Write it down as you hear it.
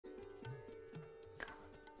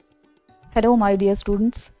Hello, my dear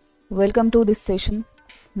students. Welcome to this session.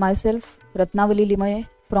 Myself, Ratnavali Limaye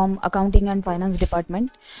from Accounting and Finance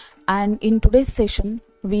Department. And in today's session,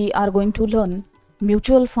 we are going to learn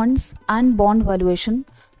mutual funds and bond valuation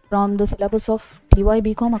from the syllabus of TY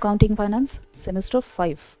BCom Accounting Finance, semester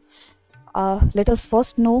 5. Let us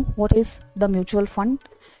first know what is the mutual fund.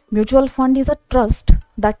 Mutual fund is a trust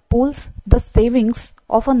that pools the savings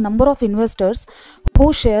of a number of investors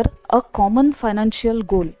who share a common financial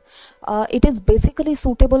goal. It is basically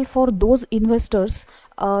suitable for those investors,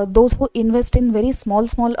 those who invest in very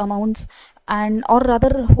small amounts, and or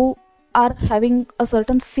rather who are having a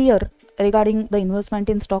certain fear regarding the investment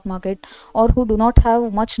in stock market, or who do not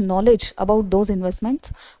have much knowledge about those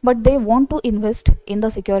investments, but they want to invest in the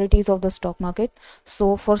securities of the stock market.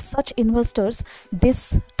 So for such investors,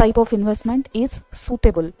 this type of investment is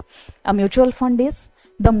suitable. A mutual fund is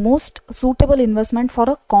the most suitable investment for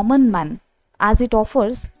a common man, as it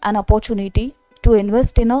offers an opportunity to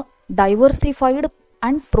invest in a diversified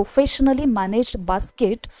and professionally managed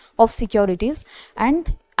basket of securities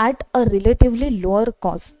and at a relatively lower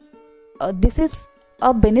cost. This is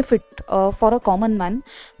a benefit for a common man,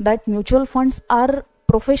 that mutual funds are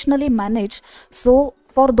professionally managed. So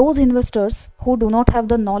for those investors who do not have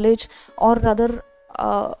the knowledge, or rather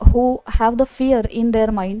who have the fear in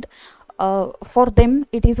their mind, for them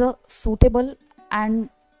it is a suitable and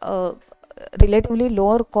relatively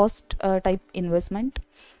lower cost type investment.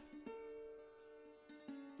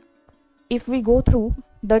 If we go through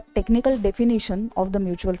the technical definition of the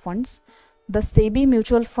mutual funds, the SEBI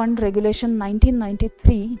Mutual Fund Regulation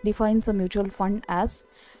 1993 defines a mutual fund as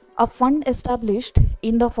a fund established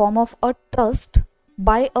in the form of a trust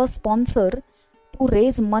by a sponsor to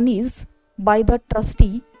raise monies by the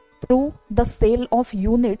trustee through the sale of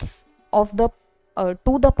units of the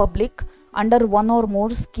to the public under one or more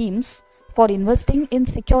schemes for investing in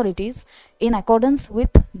securities in accordance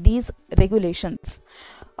with these regulations.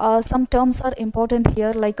 Some terms are important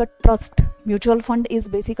here, like a trust. Mutual fund is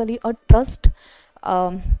basically a trust.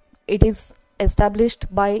 It is established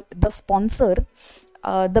by the sponsor.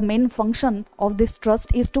 The main function of this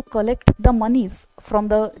trust is to collect the monies from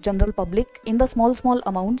the general public in the small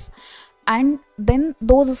amounts, and then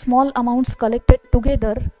those small amounts collected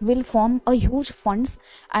together will form a huge funds,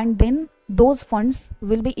 and then those funds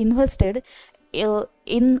will be invested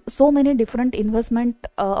in so many different investment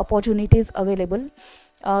opportunities available.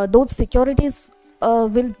 Those securities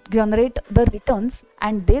will generate the returns,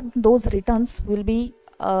 and then those returns will be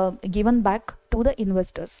given back to the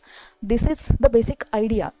investors. This is the basic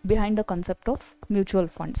idea behind the concept of mutual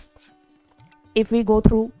funds. If we go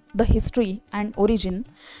through the history and origin,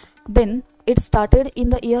 then it started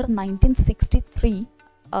in the year 1963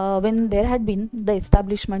 when there had been the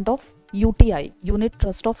establishment of UTI, Unit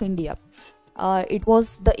Trust of India. It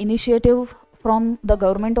was the initiative from the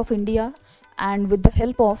government of India, and with the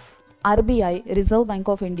help of RBI, Reserve Bank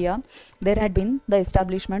of India, there had been the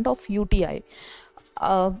establishment of UTI.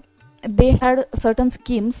 They had certain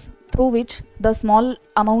schemes through which the small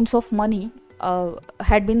amounts of money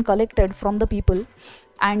had been collected from the people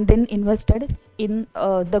and then invested in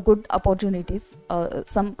the good opportunities,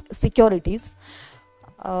 some securities.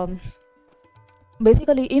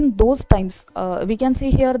 Basically, in those times, we can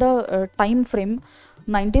see here the time frame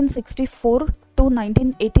 1964 to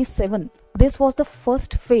 1987. This was the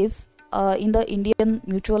first phase in the Indian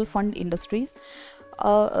mutual fund industries.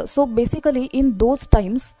 So basically, in those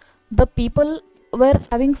times, the people were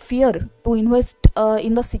having fear to invest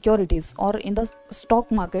in the securities or in the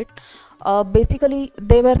stock market. Basically,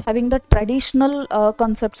 they were having the traditional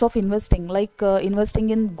concepts of investing, like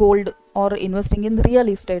investing in gold or investing in real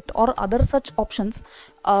estate or other such options,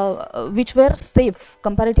 which were safe,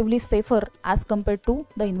 comparatively safer as compared to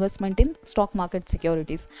the investment in stock market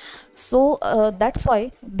securities. So that's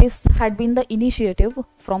why this had been the initiative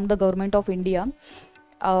from the government of India.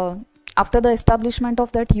 After the establishment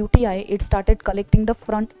of that UTI, it started collecting the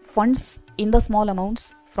funds in the small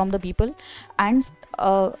amounts from the people, and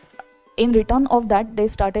in return of that, they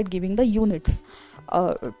started giving the units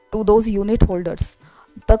to those unit holders.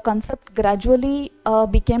 The concept gradually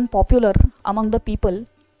became popular among the people,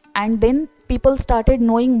 and then people started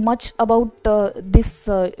knowing much about this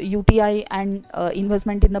UTI and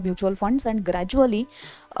investment in the mutual funds, and gradually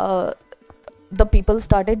the people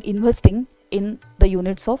started investing in the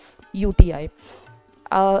units of UTI.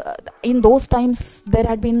 In those times, there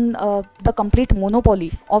had been the complete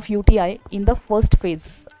monopoly of UTI in the first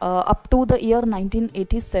phase up to the year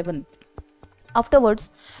 1987.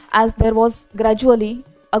 Afterwards, as there was gradually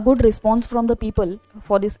a good response from the people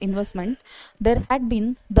for this investment, there had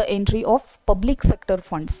been the entry of public sector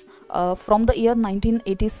funds. From the year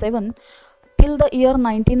 1987 till the year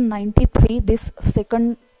 1993, this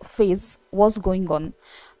second phase was going on.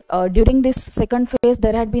 During this second phase,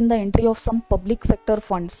 there had been the entry of some public sector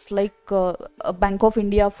funds like Bank of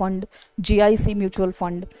India Fund, GIC Mutual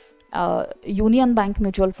Fund, Union Bank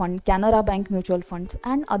Mutual Fund, Canara Bank Mutual Funds,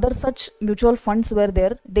 and other such mutual funds were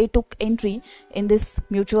there. They took entry in this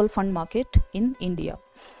mutual fund market in India.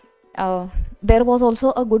 There was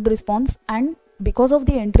also a good response, and because of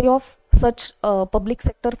the entry of such public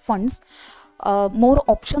sector funds, more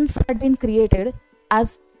options had been created,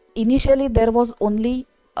 as initially there was only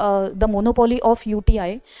the monopoly of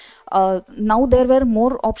UTI. Now there were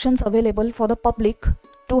more options available for the public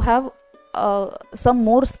to have some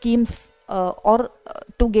more schemes or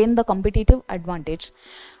to gain the competitive advantage.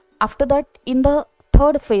 After that, in the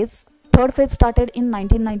third phase started in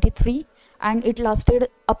 1993 and it lasted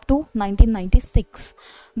up to 1996.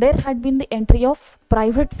 There had been the entry of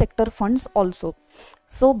private sector funds also.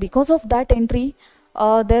 So because of that entry,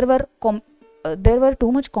 there were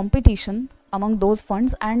too much competition among those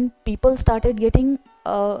funds, and people started getting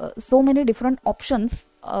so many different options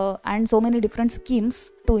and so many different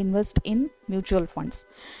schemes to invest in mutual funds.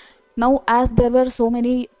 Now, as there were so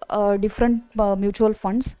many different mutual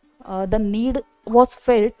funds, the need was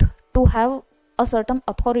felt to have a certain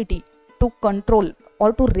authority to control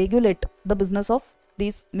or to regulate the business of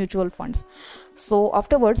these mutual funds. So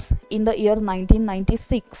afterwards, in the year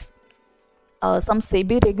 1996, some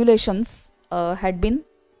SEBI regulations had been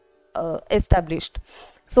established.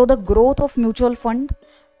 So the growth of mutual fund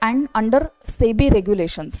and under SEBI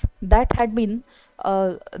regulations, that had been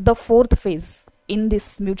the fourth phase in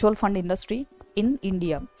this mutual fund industry in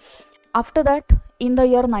India. After that, in the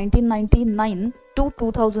year 1999 to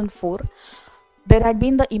 2004, there had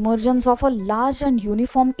been the emergence of a large and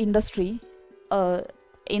uniform industry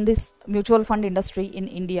in this mutual fund industry in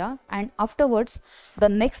India, and afterwards the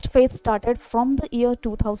next phase started from the year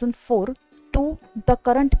 2004 to the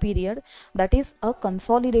current period, that is a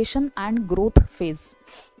consolidation and growth phase.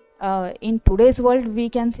 In today's world, we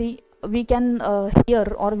can hear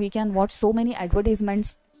or we can watch so many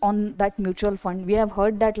advertisements on that mutual fund. We have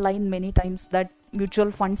heard that line many times, that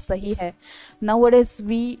mutual fund sahi hai. Nowadays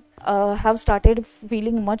we have started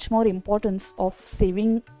feeling much more importance of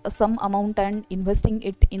saving some amount and investing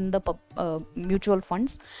it in the mutual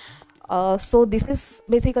funds. So this is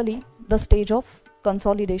basically the stage of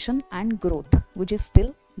consolidation and growth, which is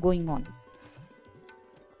still going on.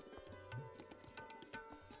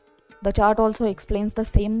 The chart also explains the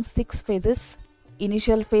same 6 phases.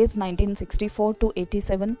 Initial phase 1964 to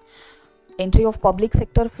 87, entry of public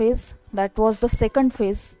sector phase, that was the second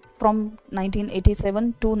phase from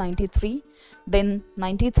 1987 to 93, then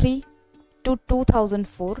 93 to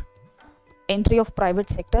 2004, entry of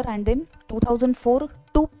private sector, and then 2004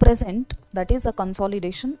 to present, that is a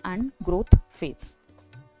consolidation and growth phase.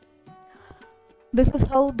 This is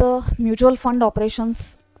how the mutual fund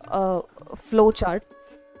operations flow chart,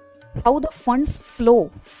 how the funds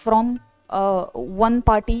flow from one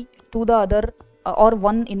party to the other or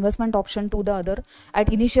one investment option to the other.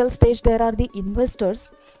 At initial stage, there are the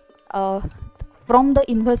investors. From the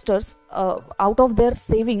investors, out of their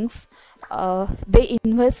savings, they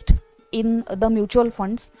invest in the mutual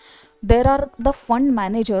funds. There are the fund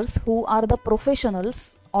managers, who are the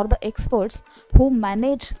professionals or the experts who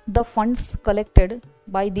manage the funds collected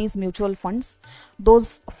by these mutual funds.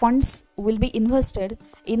 Those funds will be invested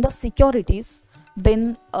in the securities,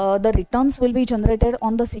 then the returns will be generated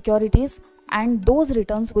on the securities, and those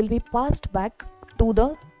returns will be passed back to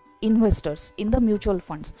the investors in the mutual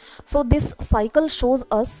funds. So this cycle shows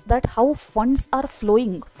us that how funds are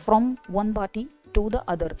flowing from one party to the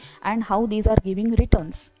other and how these are giving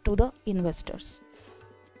returns to the investors.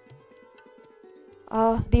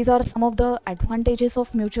 These are some of the advantages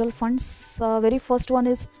of mutual funds. Very first one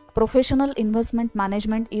is professional investment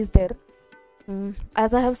management is there.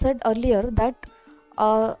 As I have said earlier, that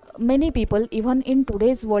many people, even in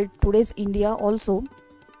today's world, today's India also,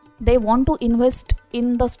 they want to invest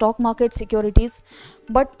in the stock market securities,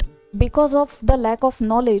 but because of the lack of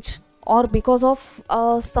knowledge or because of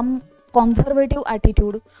some conservative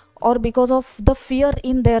attitude or because of the fear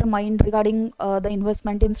in their mind regarding the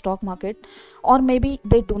investment in stock market, or maybe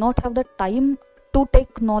they do not have the time to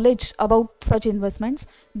take knowledge about such investments,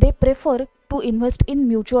 they prefer to invest in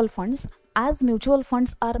mutual funds, as mutual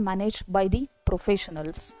funds are managed by the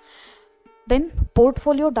professionals. Then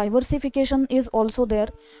portfolio diversification is also there.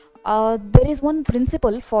 There is one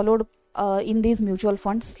principle followed in these mutual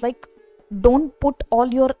funds, like don't put all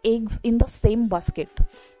your eggs in the same basket.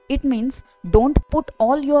 It means don't put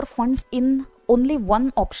all your funds in only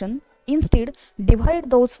one option. Instead, divide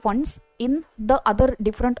those funds in the other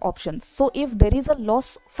different options. So if there is a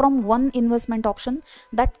loss from one investment option,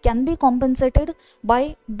 that can be compensated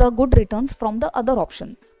by the good returns from the other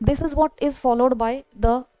option. This is what is followed by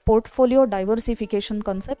the portfolio diversification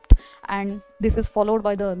concept, and this is followed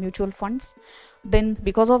by the mutual funds. Then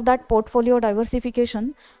because of that portfolio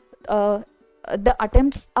diversification, the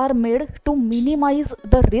attempts are made to minimize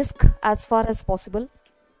the risk as far as possible.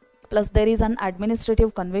 Plus there is an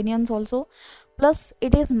administrative convenience also. Plus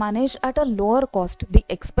it is managed at a lower cost. The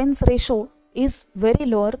expense ratio is very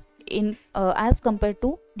lower in as compared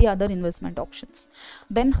to the other investment options.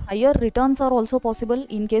 Then higher returns are also possible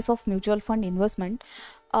in case of mutual fund investment.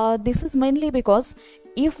 This is mainly because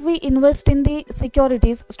if we invest in the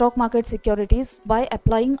securities, stock market securities, by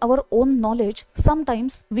applying our own knowledge,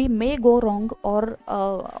 sometimes we may go wrong, or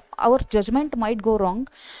our judgment might go wrong.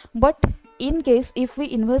 But in case if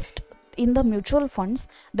we invest in the mutual funds,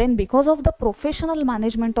 then because of the professional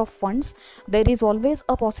management of funds, there is always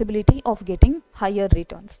a possibility of getting higher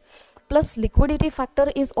returns. Plus liquidity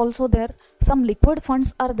factor is also there. Some liquid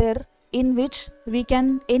funds are there in which we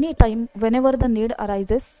can anytime, whenever the need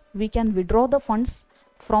arises, we can withdraw the funds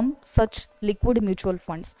from such liquid mutual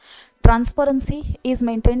funds. Transparency is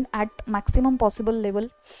maintained at maximum possible level.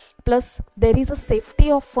 Plus there is a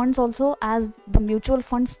safety of funds also, as the mutual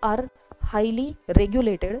funds are highly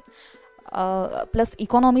regulated. Plus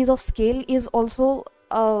economies of scale is also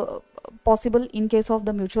possible in case of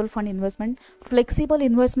the mutual fund investment. Flexible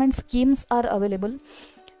investment schemes are available.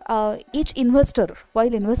 Each investor,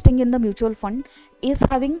 while investing in the mutual fund, is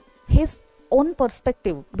having his own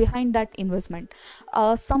perspective behind that investment.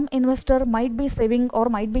 Some investor might be saving or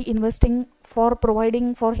might be investing for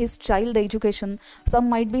providing for his child education. Some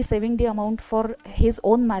might be saving the amount for his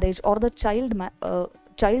own marriage or the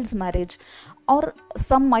child's marriage, or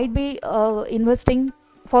some might be investing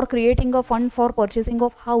for creating a fund for purchasing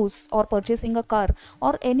of house or purchasing a car,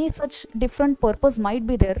 or any such different purpose might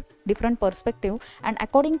be there, different perspective, and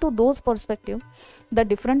according to those perspective, the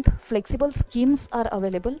different flexible schemes are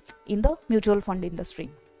available in the mutual fund industry.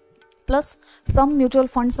 Plus some mutual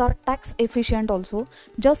funds are tax efficient also.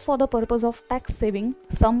 Just for the purpose of tax saving,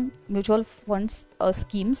 some mutual funds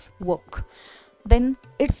schemes work. Then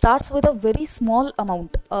it starts with a very small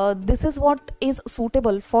amount. This is what is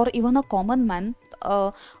suitable for even a common man,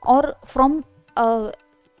 or from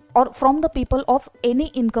the people of any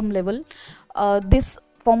income level. This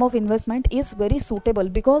form of investment is very suitable,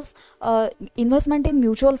 because investment in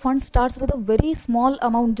mutual funds starts with a very small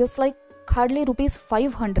amount, just like hardly rupees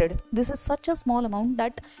 500. This is such a small amount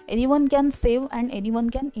that anyone can save and anyone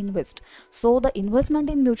can invest. So the investment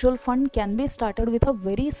in mutual fund can be started with a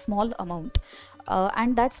very small amount,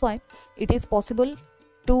 and that's why it is possible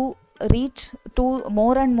to reach to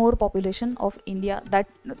more and more population of India.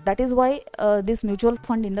 That is why this mutual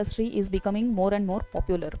fund industry is becoming more and more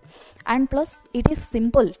popular. And plus it is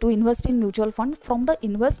simple to invest in mutual fund from the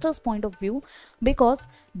investor's point of view, because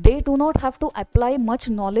they do not have to apply much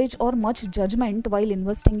knowledge or much judgment while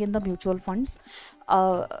investing in the mutual funds.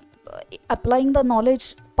 Applying the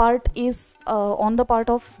knowledge part is on the part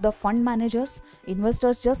of the fund managers.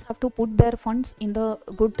 Investors just have to put their funds in the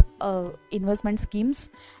good investment schemes,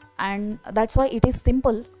 and that's why it is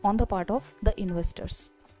simple on the part of the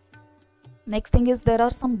investors. Next thing is, there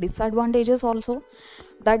are some disadvantages also,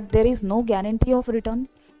 that there is no guarantee of return.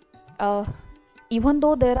 Even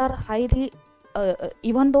though there are high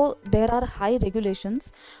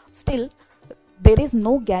regulations, still there is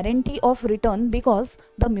no guarantee of return, because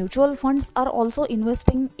the mutual funds are also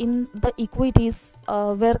investing in the equities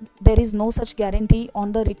where there is no such guarantee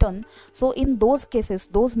on the return. So in those cases,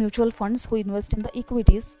 those mutual funds who invest in the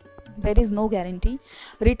equities, there is no guarantee.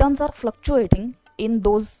 Returns are fluctuating in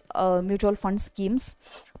those mutual fund schemes.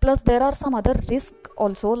 Plus there are some other risk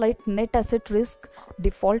also, like net asset risk,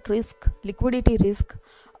 default risk, liquidity risk.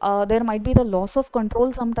 There might be the loss of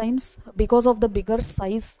control sometimes because of the bigger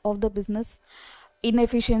size of the business.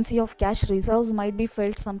 Inefficiency of cash reserves might be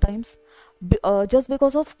felt sometimes. Just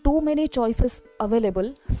because of too many choices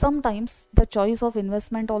available, sometimes the choice of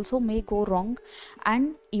investment also may go wrong,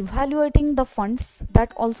 and evaluating the funds,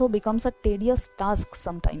 that also becomes a tedious task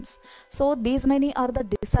sometimes. So these many are the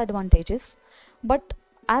disadvantages, but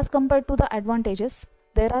as compared to the advantages,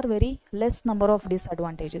 there are very less number of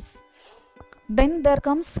disadvantages. Then there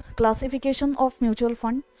comes classification of mutual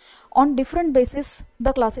fund. On different basis,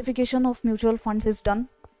 the classification of mutual funds is done.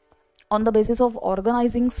 On the basis of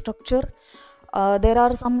organizing structure, there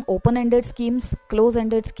are some open-ended schemes,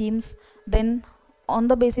 close-ended schemes. Then on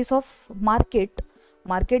the basis of market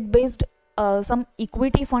based, some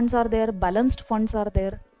equity funds are there, balanced funds are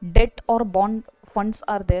there, debt or bond funds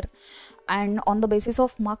are there, and on the basis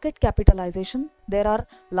of market capitalization there are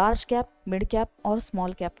large cap, mid cap or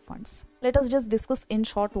small cap funds. Let us just discuss in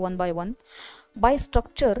short one by one. By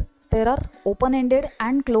structure, there are open-ended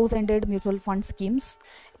and close-ended mutual fund schemes.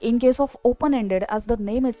 In case of open-ended, as the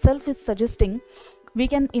name itself is suggesting, we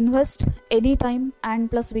can invest anytime and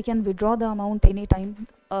plus we can withdraw the amount anytime.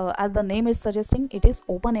 As the name is suggesting, it is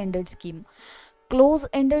open-ended scheme.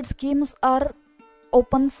 Close-ended schemes are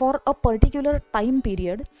open for a particular time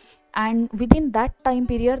period, and within that time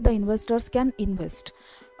period the investors can invest.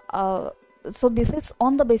 So this is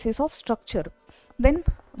on the basis of structure. Then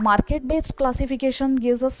market based classification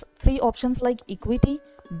gives us three options like equity,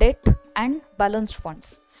 debt and balanced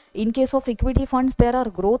funds. In case of equity funds, there are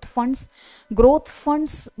growth funds. Growth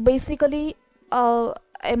funds basically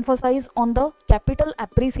emphasize on the capital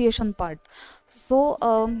appreciation part. So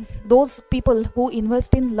those people who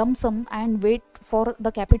invest in lump sum and wait for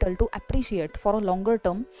the capital to appreciate for a longer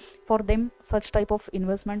term, for them such type of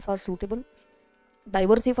investments are suitable.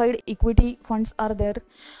 Diversified equity funds are there.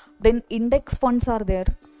 Then index funds are there,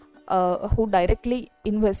 who directly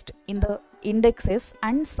invest in the indexes,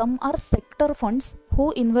 and some are sector funds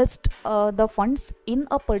who invest the funds in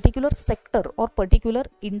a particular sector or particular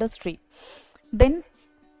industry. Then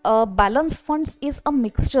balance funds is a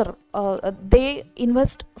mixture. They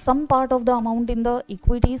invest some part of the amount in the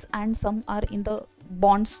equities and some are in the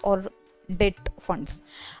bonds or debt funds.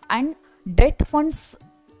 And debt funds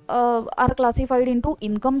are classified into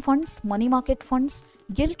income funds, money market funds,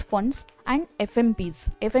 gilt funds and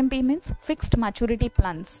FMPs. FMP means fixed maturity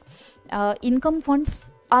plans. Income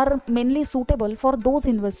funds are mainly suitable for those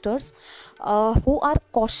investors who are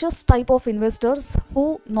cautious type of investors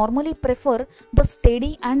who normally prefer the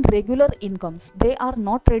steady and regular incomes. They are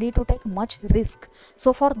not ready to take much risk.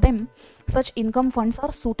 So for them, such income funds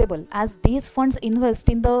are suitable, as these funds invest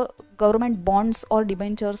in the government bonds or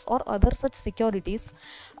debentures or other such securities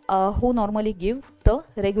who normally give the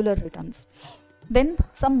regular returns. Then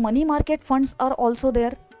some money market funds are also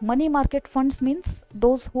there. Money market funds means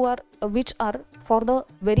those who are which are for the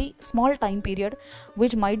very small time period,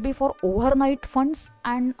 which might be for overnight funds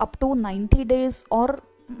and up to 90 days or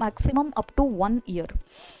maximum up to 1 year.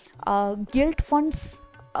 Gilt funds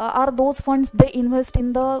are those funds they invest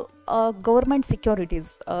in the government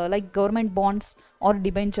securities like government bonds or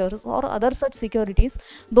debentures or other such securities.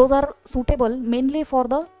 Those are suitable mainly for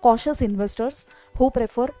the cautious investors who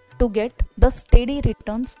prefer to get the steady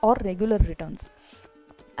returns or regular returns.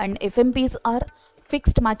 And FMPs are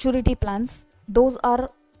fixed maturity plans. Those are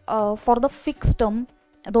for the fixed term.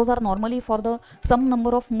 Those are normally for the some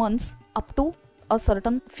number of months up to a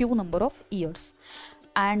certain few number of years.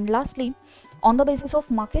 And lastly, on the basis of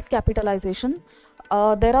market capitalization,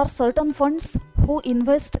 there are certain funds who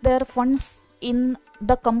invest their funds in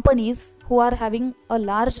the companies who are having a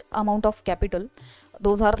large amount of capital.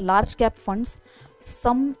 Those are large cap funds.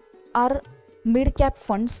 Some are mid cap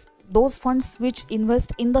funds, those funds which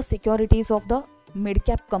invest in the securities of the mid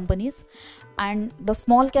cap companies. And the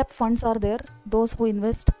small cap funds are there, those who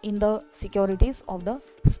invest in the securities of the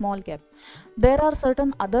small cap. There are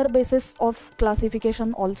certain other bases of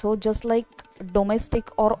classification also, just like domestic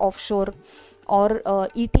or offshore or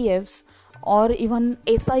ETFs or even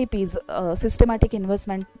SIPs, systematic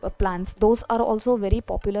investment plans. Those are also very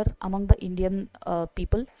popular among the Indian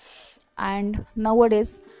people. And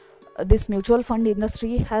nowadays this mutual fund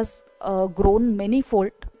industry has grown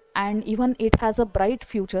manyfold, and even it has a bright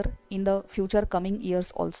future in the future coming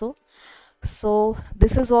years also. So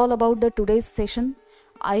this is all about the today's session.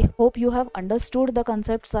 I hope you have understood the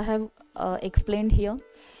concepts I have explained here.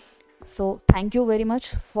 So thank you very much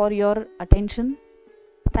for your attention.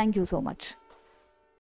 Thank you so much.